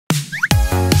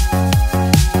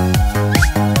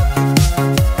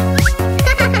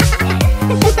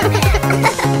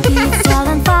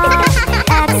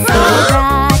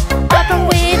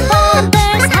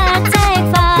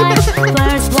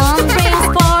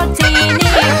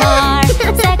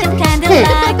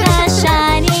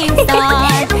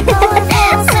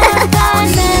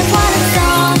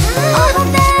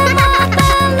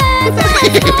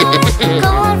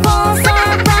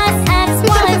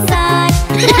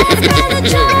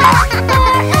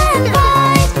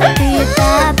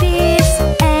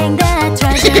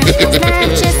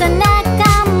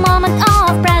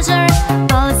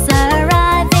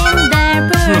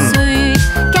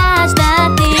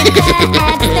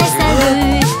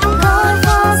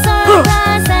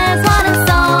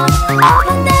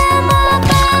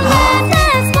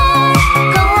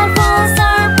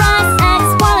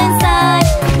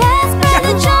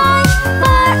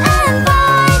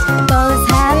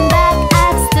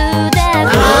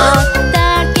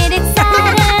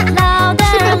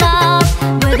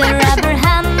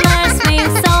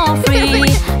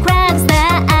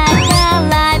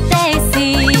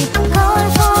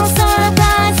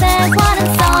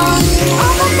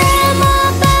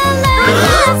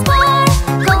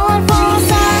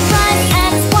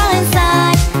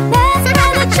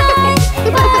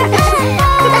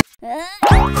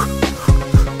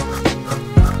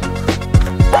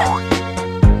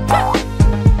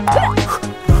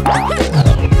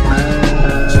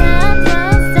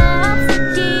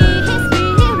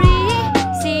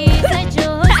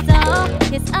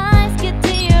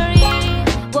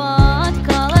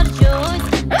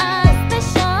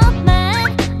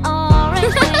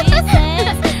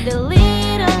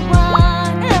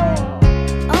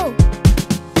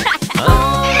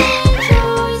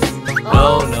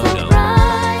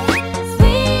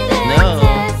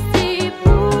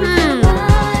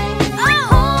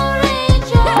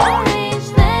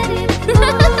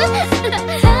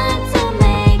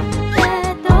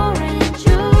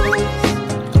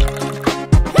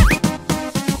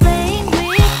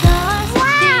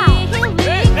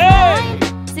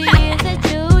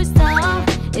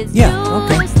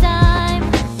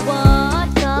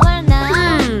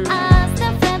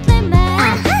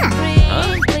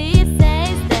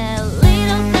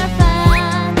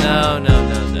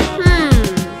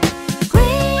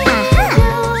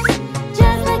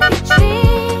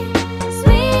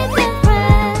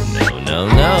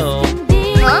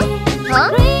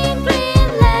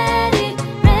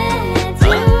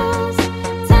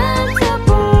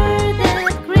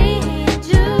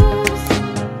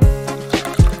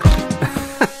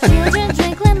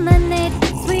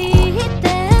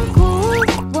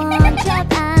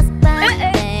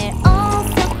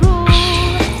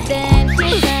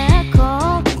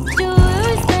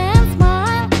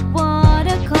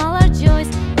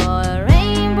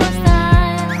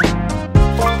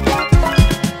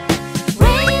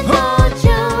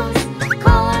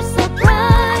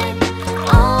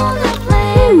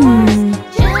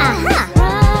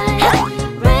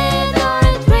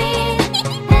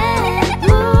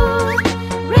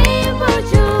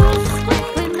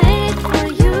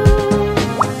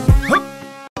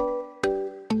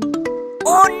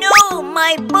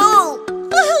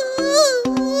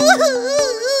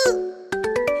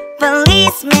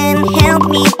Policeman, help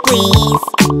me please.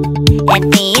 A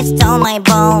thief stole my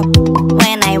ball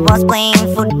when I was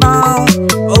playing football.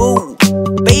 Oh,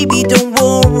 baby, don't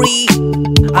worry,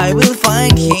 I will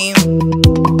find him.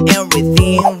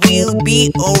 Everything will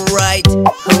be alright.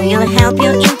 Who will help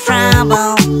you in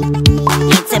trouble?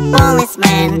 It's a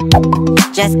policeman.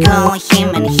 Just call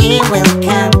him and he will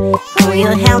come. Who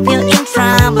will help you in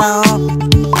trouble?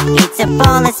 It's a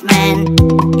policeman.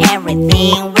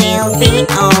 Everything will be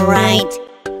alright.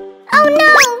 Oh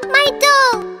no, my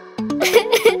doll!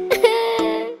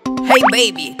 Hey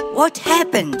baby, what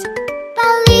happened?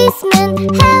 Policeman,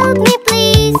 help me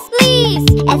please, please.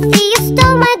 A thief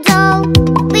stole my doll,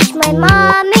 which my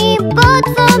mommy bought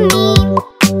for me.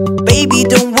 Baby,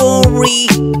 don't worry,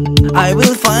 I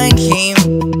will find him.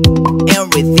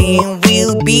 Everything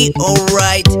will be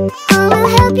alright. Who will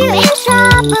help you in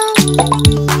trouble?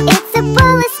 It's a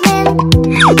policeman.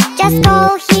 Just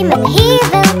call him and he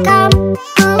will come.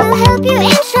 Who will help you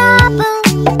in trouble?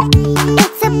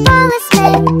 It's a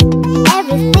policeman.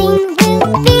 Everything will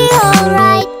be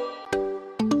alright.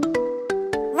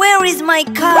 Where is my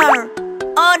car?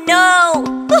 Oh no!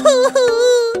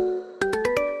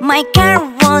 My car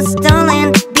was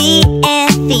stolen, be a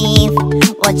thief.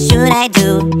 What should I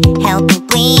do? Help me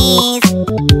please.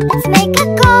 Let's make a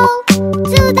call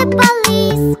to the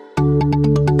police.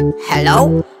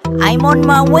 Hello? I'm on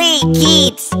my way,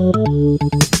 kids.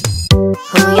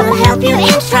 Who will help you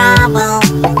in trouble?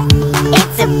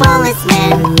 It's a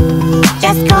policeman.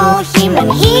 Just call him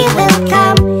and he will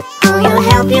come. Who will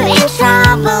help you in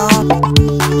trouble?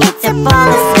 It's a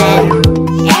policeman.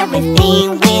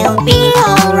 Everything will be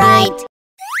alright.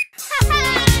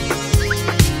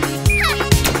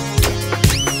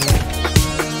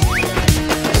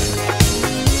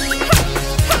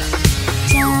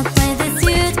 Child with a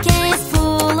suitcase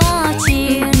full of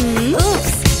cheer.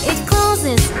 Oops,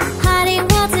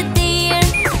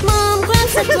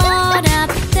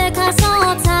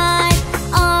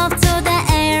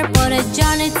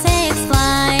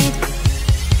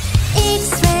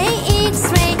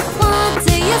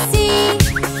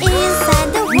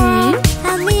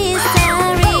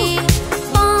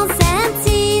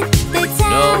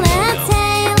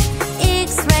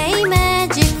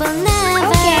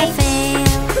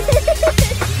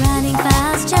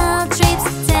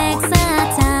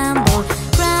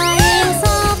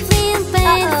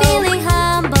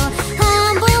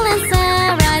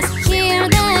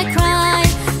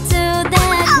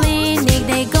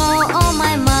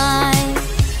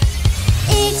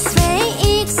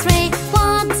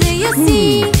 the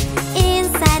sea.